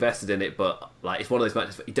most invested in it, but like it's one of those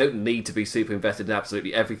matches where you don't need to be super invested in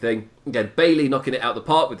absolutely everything. Again, Bayley knocking it out the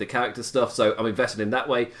park with the character stuff, so I'm invested in that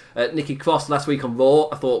way. Nikki Cross last week on Raw,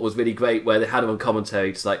 I thought was really great, where they had her on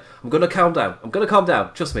commentary, just like, I'm going to calm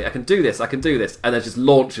down, trust me, I can do this, and then just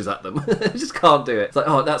launches at them. Just can't do it. It's like,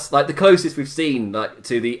 oh, that's like the closest we've seen like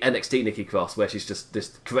to the NXT Nikki Cross, where she's just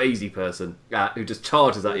this crazy person who just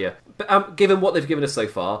charges at you. But given what they've given us so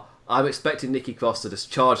far, I'm expecting Nikki Cross to just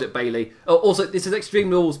charge at Bayley. Oh, also, this is Extreme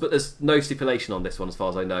Rules, but there's no stipulation on this one as far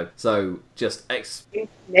as I know. So, just...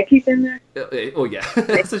 Nikki's in there? Oh, yeah.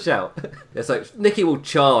 That's a shout. Yeah, so, Nikki will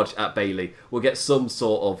charge at Bayley. We'll get some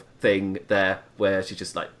sort of thing there where she's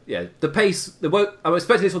just like... Yeah, the pace... I'm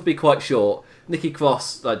expecting this one to be quite short. Nikki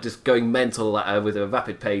Cross, like, just going mental at her with a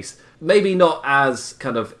rapid pace. Maybe not as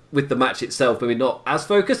kind of... With the match itself, maybe not as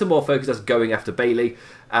focused, and more focused as going after Bayley.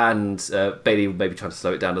 And Bayley maybe trying to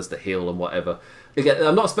slow it down as the heel and whatever. Again,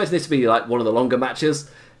 I'm not expecting this to be like one of the longer matches.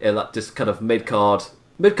 Like just kind of mid-card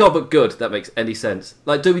but good. That makes any sense.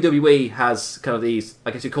 Like WWE has kind of these,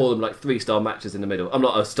 I guess you call them like 3-star matches in the middle. I'm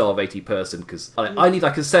not a star of 80 person because I need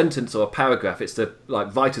like a sentence or a paragraph. It's the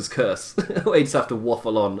like writer's curse where you just have to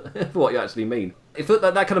waffle on for what you actually mean. It felt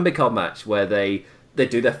like that kind of mid-card match where they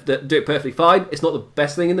do it perfectly fine. It's not the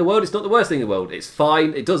best thing in the world. It's not the worst thing in the world. It's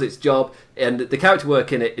fine. It does its job. And the character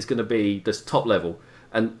work in it is going to be this top level.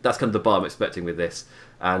 And that's kind of the bar I'm expecting with this.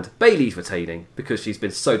 And Bayley's retaining because she's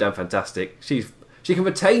been so damn fantastic. She can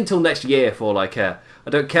retain till next year for all I care. I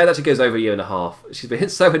don't care that she goes over a year and a half. She's been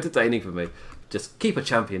so entertaining for me. Just keep her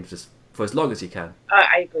champion just for as long as you can.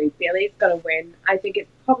 I agree. Bayley's going to win. I think it's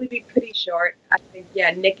probably be pretty short. I think,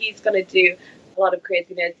 Nikki's going to do a lot of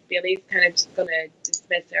craziness. Bayley's kind of just going to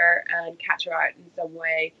dismiss her and catch her out in some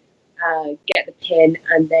way, get the pin,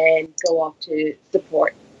 and then go off to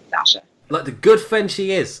support Sasha. Like the good friend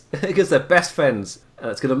she is, because they're best friends.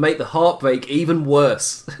 It's going to make the heartbreak even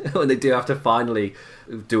worse when they do have to finally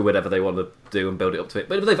do whatever they want to do and build it up to it.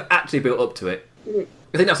 But if they've actually built up to it,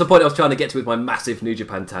 I think that's the point I was trying to get to with my massive New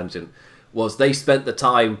Japan tangent, was they spent the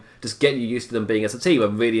time just getting you used to them being as a team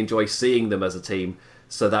and really enjoy seeing them as a team.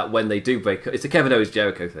 So that when they do break up, it's a Kevin Owens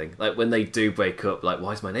Jericho thing. Like when they do break up, like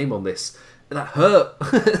why is my name on this? And that hurt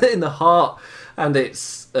in the heart, and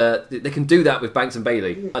it's they can do that with Banks and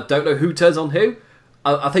Bayley. I don't know who turns on who.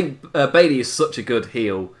 I think Bayley is such a good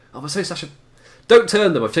heel. I'm so Sasha. Don't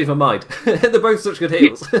turn them. I've changed my mind. They're both such good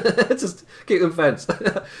heels. Just keep them fence.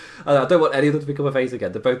 I don't want any of them to become a face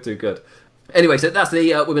again. They're both too good. Anyway, so that's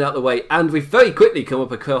the women out of the way, and we've very quickly come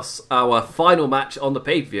up across our final match on the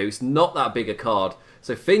pay-per-view. It's not that big a card.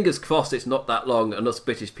 So fingers crossed it's not that long and us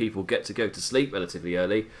British people get to go to sleep relatively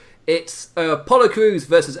early. It's Apollo Crews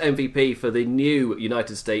versus MVP for the new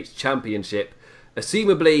United States Championship.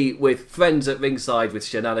 Assumably with friends at ringside with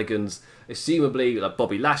shenanigans. Assumably like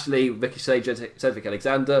Bobby Lashley, Ricochet, Cedric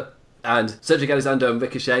Alexander. And Cedric Alexander and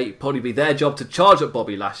Ricochet probably be their job to charge up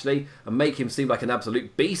Bobby Lashley and make him seem like an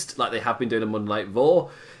absolute beast like they have been doing on Monday Night Raw.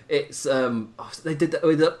 It's they did that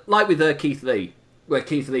with Keith Lee, where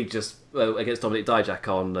Keith Lee just against Dominic Dijak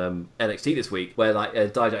on NXT this week, where like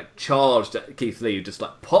Dijak charged at Keith Lee, who just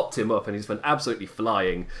like popped him up, and he's been absolutely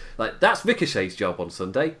flying. Like that's Ricochet's job on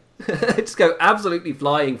Sunday. Just go absolutely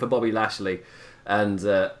flying for Bobby Lashley, And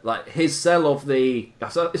like his sell of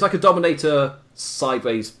it's like a Dominator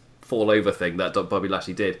sideways fall over thing that Bobby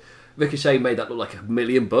Lashley did. Ricochet made that look like $1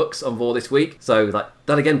 million on Raw this week. So like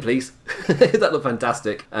that again, please. That looked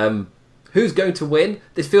fantastic. Who's going to win?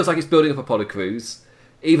 This feels like it's building up Apollo Crews,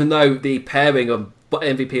 even though the pairing of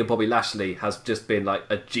MVP and Bobby Lashley has just been like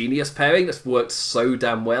a genius pairing that's worked so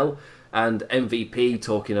damn well. And MVP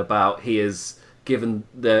talking about he's given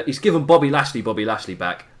Bobby Lashley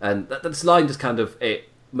back, and this line just kind of it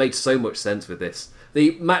made so much sense with this.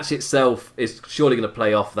 The match itself is surely going to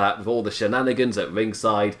play off that with all the shenanigans at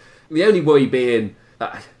ringside. The only worry being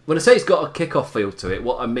when I say it's got a kickoff feel to it,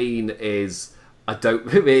 what I mean is I don't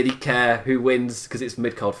really care who wins because it's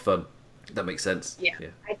mid-card fun. If that makes sense. Yeah.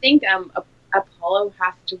 I think Apollo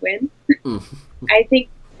has to win. I think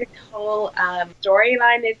this whole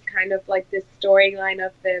storyline is kind of like this storyline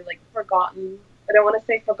of the like forgotten. I don't want to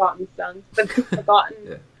say forgotten sons, but the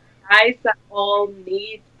forgotten guys that all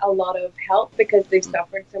need a lot of help because they've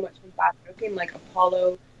suffered so much from bad booking. Like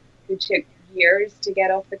Apollo, who took years to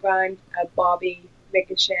get off the ground. Bobby,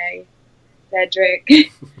 Ricochet,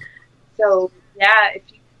 Cedric. So yeah, if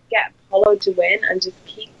you get Apollo to win and just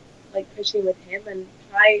keep like pushing with him and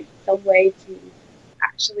try some way to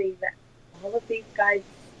actually let all of these guys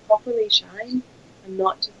properly shine and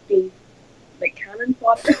not just be like cannon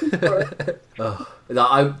fodder.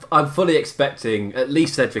 I'm fully expecting at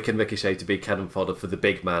least Cedric and Ricochet to be cannon fodder for the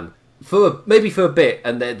big man maybe for a bit,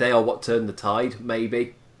 and they are what turned the tide,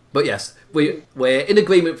 maybe. But yes, we're in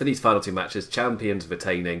agreement for these final two matches. Champions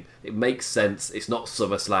retaining. It makes sense. It's not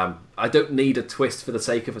SummerSlam. I don't need a twist for the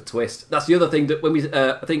sake of a twist. That's the other thing that when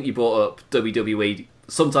I think you brought up WWE.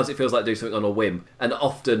 Sometimes it feels like doing something on a whim, and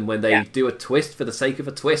often when they do a twist for the sake of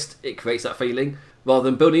a twist, it creates that feeling rather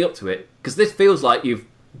than building up to it. Because this feels like you've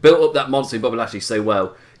built up that monster in Bobby Lashley so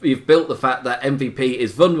well. You've built the fact that MVP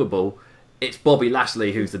is vulnerable. It's Bobby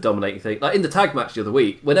Lashley who's the dominating thing. Like in the tag match the other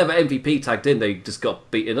week, whenever MVP tagged in, they just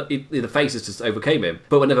got beaten up. The faces just overcame him.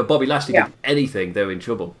 But whenever Bobby Lashley did anything, they were in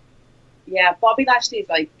trouble. Yeah, Bobby Lashley is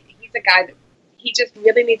like, he's a guy that he just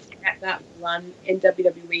really needs to get that run in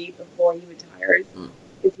WWE before he retires.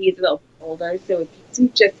 Because he's a little older. So if you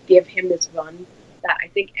can just give him this run, that I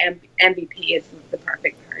think MVP is the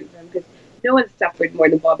perfect parent for him. Because no one suffered more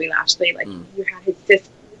than Bobby Lashley. Like you had his sister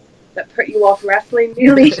that put you off wrestling,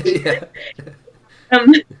 really.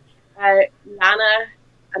 Lana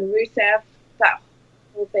and Rusev, that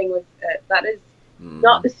whole thing was that is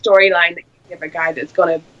not the storyline that you give a guy that's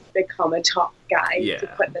going to become a top guy to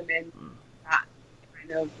put them in that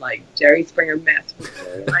kind of like Jerry Springer mess with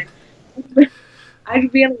storyline. I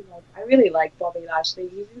really like Bobby Lashley.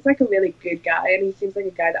 He seems like a really good guy, and he seems like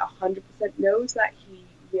a guy that 100% knows that he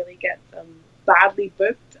really gets badly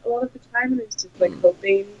booked a lot of the time, and is just like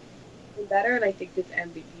hoping better. And I think this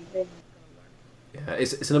MVP thing is going to work. Yeah,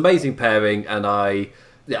 it's an amazing pairing, and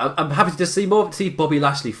I'm happy to just see Bobby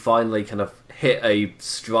Lashley finally kind of hit a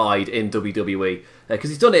stride in WWE because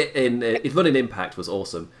he's done it his run in Impact was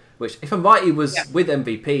awesome. Which, if I'm right, he was with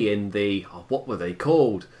MVP in the what were they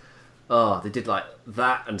called? They did like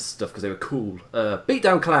that and stuff because they were cool.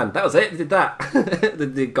 Beatdown Clan, that was it. They did that.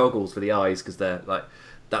 the goggles for the eyes because they're like.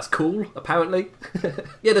 That's cool, apparently.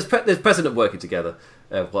 Yeah, there's precedent working together.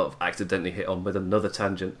 Well, I've accidentally hit on with another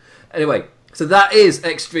tangent. Anyway, so that is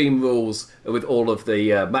Extreme Rules with all of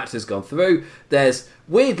the matches gone through. There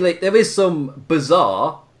is some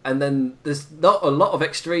bizarre, and then there's not a lot of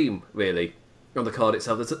extreme, really, on the card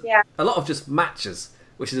itself. There's a lot of just matches,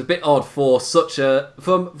 which is a bit odd for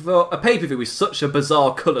for a pay-per-view with such a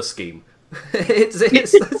bizarre colour scheme.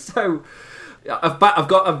 It's so...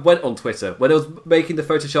 I've went on Twitter when I was making the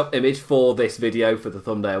Photoshop image for this video for the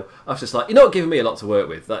thumbnail. I was just like, you're not giving me a lot to work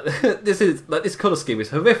with. Like, this colour scheme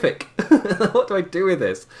is horrific. What do I do with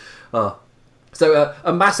this? So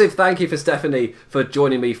a massive thank you for Stephanie for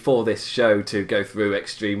joining me for this show to go through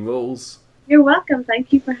Extreme Rules. You're welcome.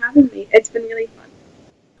 Thank you for having me. It's been really fun.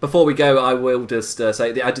 Before we go, I will just say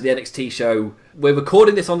I did the NXT show. We're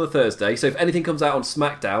recording this on the Thursday, so if anything comes out on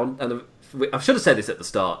SmackDown and I should have said this at the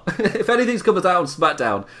start. If anything comes out on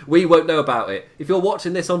SmackDown, we won't know about it. If you're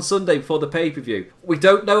watching this on Sunday before the pay-per-view, we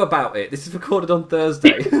don't know about it. This is recorded on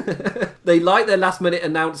Thursday. They like their last-minute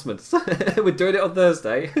announcements. We're doing it on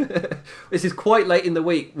Thursday. This is quite late in the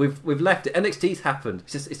week. We've left it. NXT's happened.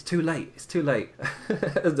 It's too late. It's too late.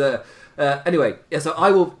 Anyway, so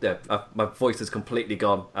I will... my voice has completely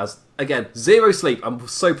gone. As again, zero sleep. I'm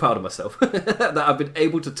so proud of myself that I've been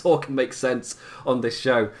able to talk and make sense on this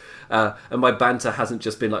show. And my banter hasn't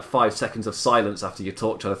just been like 5 seconds of silence after you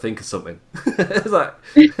talk trying to think of something.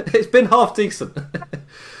 It's been half decent.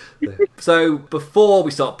 So before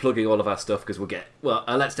we start plugging all of our stuff, because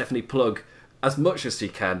let's definitely plug as much as she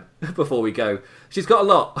can before we go. She's got a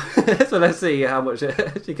lot, so let's see how much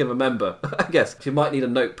she can remember. I guess she might need a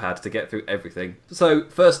notepad to get through everything. So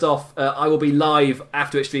first off, I will be live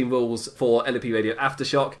after Extreme Rules for LP Radio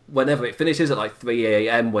Aftershock whenever it finishes at like 3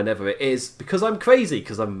 a.m. whenever it is, because I'm crazy,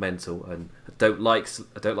 because I'm mental and I don't like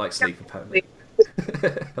sleep apparently.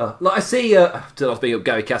 Like I see, I was being up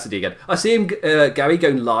Gary Cassidy again. I see him, Gary,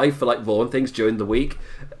 going live for like Raw and things during the week,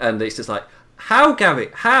 and it's just like, how, Gary?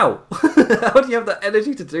 How? How do you have that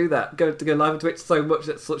energy to do that? Go live on Twitch so much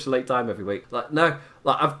at such a late time every week? Like, no,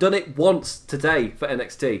 like I've done it once today for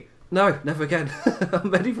NXT. No, never again.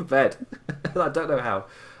 I'm ready for bed. I don't know how.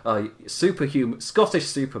 Superhuman, Scottish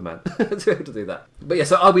Superman to be able to do that. But yeah,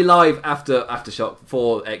 so I'll be live after Aftershock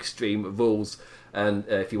for Extreme Rules. And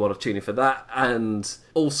if you want to tune in for that. And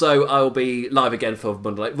also, I'll be live again for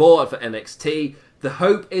Monday Night Raw and for NXT. The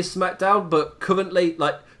hope is SmackDown, but currently,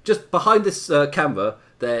 like, just behind this camera,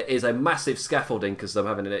 there is a massive scaffolding because I'm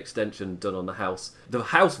having an extension done on the house. The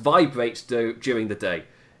house vibrates during the day.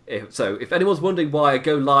 So if anyone's wondering why I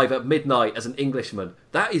go live at midnight as an Englishman,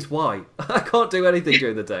 that is why. I can't do anything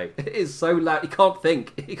during the day. It is so loud. You can't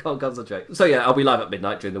think. You can't concentrate. So yeah, I'll be live at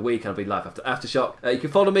midnight during the week. I'll be live after Aftershock. You can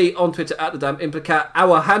follow me on Twitter at @TheDamnImplicat.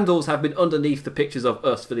 Our handles have been underneath the pictures of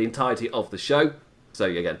us for the entirety of the show. So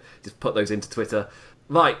again, just put those into Twitter.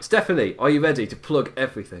 Right, Stephanie, are you ready to plug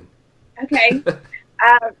everything? Okay.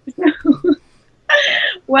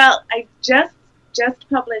 Well, I just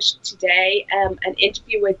published today an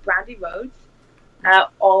interview with Brandy Rhodes,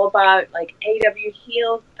 all about like AEW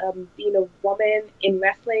heels, being a woman in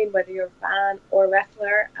wrestling, whether you're a fan or a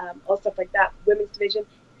wrestler, all stuff like that, women's division,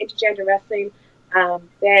 intergender wrestling.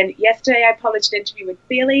 Then yesterday I published an interview with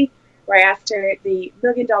Bailey where I asked her the $1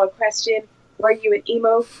 million question: were you an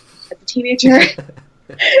emo as a teenager?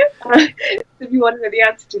 If you want to know the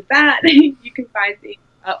answer to that, you can find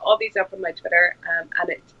all these up on my Twitter and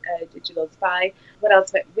at Digital Spy. What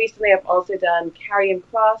else? Recently, I've also done Karrion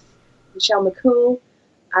Kross, Michelle McCool,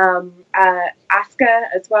 Asuka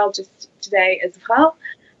as well, just today as well.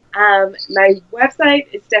 My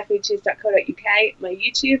website is stephaniechase.co.uk. My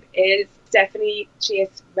YouTube is Stephanie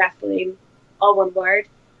Chase Wrestling, all one word.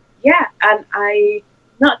 Yeah, and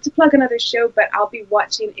not to plug another show, but I'll be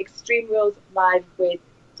watching Extreme Rules live with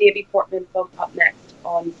Davey Portman from Up Next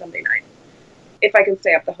on Sunday night, if I can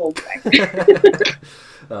stay up the whole day.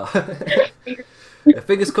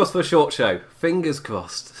 Fingers crossed for a short show. Fingers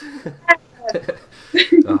crossed.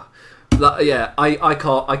 Yeah,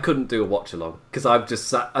 I couldn't do a watch along because I just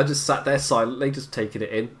sat there silently, just taking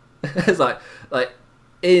it in. It's like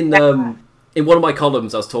in one of my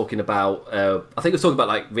columns, I was talking about, I think I was talking about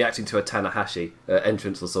like reacting to a Tanahashi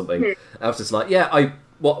entrance or something. I was just like,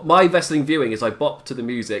 my wrestling viewing is I bop to the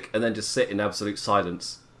music and then just sit in absolute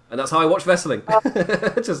silence, and that's how I watch wrestling.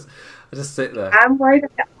 I just sit there. I'm worried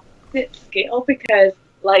about the opposite scale because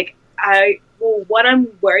like what I'm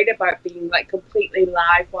worried about being like completely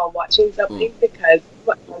live while watching something because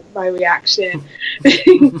my reaction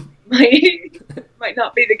might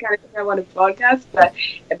not be the kind of thing I want to broadcast, but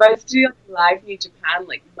if I was to do live New Japan,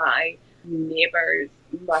 like my neighbors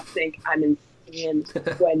must think I'm insane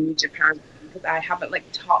when New Japan, because I have it like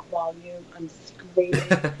top volume, I'm screaming.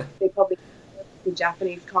 They probably hear the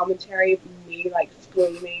Japanese commentary of me like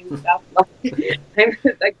screaming stuff. I'm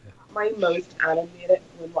like my most animated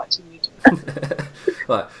when watching New Japan.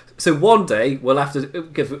 Right. So one day we'll have to,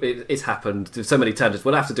 because it's happened to so many tangents,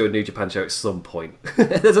 we'll have to do a New Japan show at some point.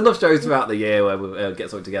 There's enough shows throughout the year where we'll get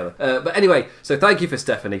something together. But anyway, so thank you for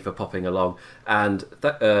Stephanie for popping along, and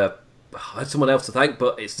I had someone else to thank,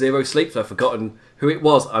 but it's Zero Sleep, so I've forgotten who it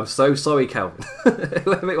was. I'm so sorry, Calvin.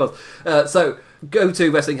 Whoever it was. So go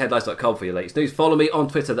to WrestlingHeadlines.com for your latest news. Follow me on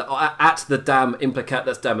Twitter at TheDamnImplicat.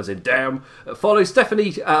 That's damn as in damn. Follow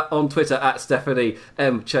Stephanie on Twitter at Stephanie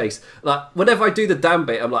M Chase. Like whenever I do the damn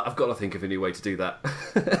bit, I'm like, I've got to think of a new way to do that.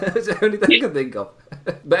 It's the only thing I can think of.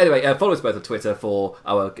 But anyway, follow us both on Twitter for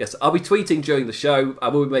our guests. I'll be tweeting during the show. I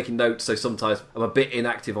will be making notes, so sometimes I'm a bit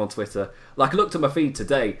inactive on Twitter. Like I looked at my feed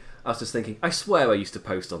today, I was just thinking, I swear I used to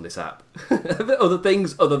post on this app. Other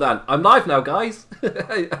things other than, I'm live now, guys.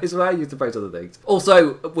 I swear I used to post other things.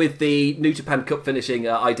 Also, with the New Japan Cup finishing,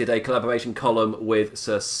 I did a collaboration column with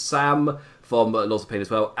Sir Sam from Laws of Pain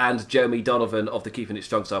as well, and Jeremy Donovan of the Keeping It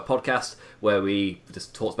Strong Style podcast, where we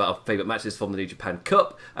just talked about our favourite matches from the New Japan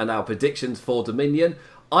Cup and our predictions for Dominion.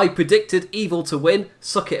 I predicted Evil to win.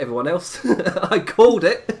 Suck it, everyone else. I called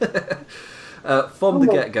it. From the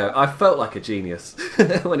get-go, I felt like a genius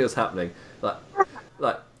when it was happening. Like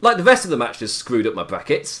the rest of the match just screwed up my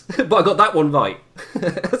brackets, but I got that one right.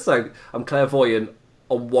 So I'm clairvoyant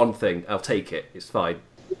on one thing. I'll take it. It's fine.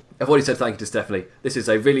 I've already said thank you to Stephanie. This is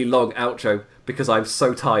a really long outro because I'm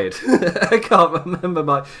so tired. I can't remember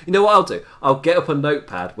my... You know what I'll do? I'll get up a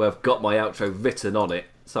notepad where I've got my outro written on it,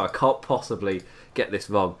 so I can't possibly get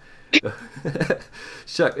this wrong.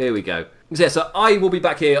 Here we go. So I will be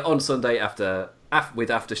back here on Sunday with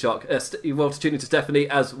Aftershock. You want to tune in to Stephanie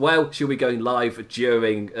as well. She'll be going live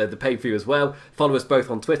during the pay-per-view as well. Follow us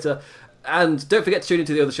both on Twitter. And don't forget to tune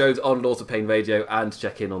into the other shows on Lords of Pain Radio and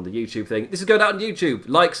check in on the YouTube thing. This is going out on YouTube.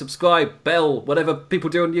 Like, subscribe, bell, whatever people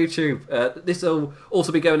do on YouTube. This will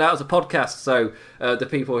also be going out as a podcast, so the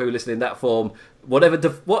people who listen in that form, whatever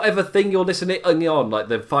thing you're listening on, like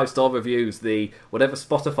the 5-star reviews, the whatever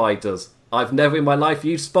Spotify does. I've never in my life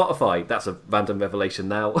used Spotify. That's a random revelation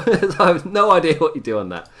now. I have no idea what you do on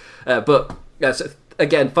that. But yeah, so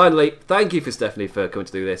again, finally, thank you for Stephanie for coming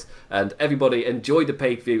to do this. And everybody, enjoy the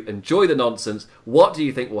pay-per-view, enjoy the nonsense. What do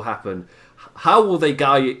you think will happen? How will they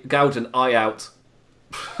gouge an eye out?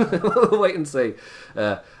 We'll wait and see.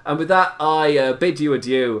 And with that, I bid you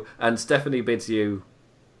adieu, and Stephanie bids you...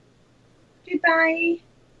 Goodbye.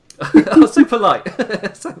 Oh, so polite.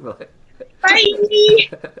 So polite. Bye.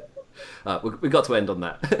 We got to end on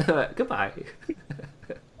that. Goodbye.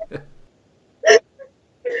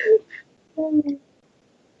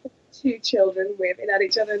 Two children waving at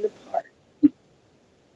each other in the park.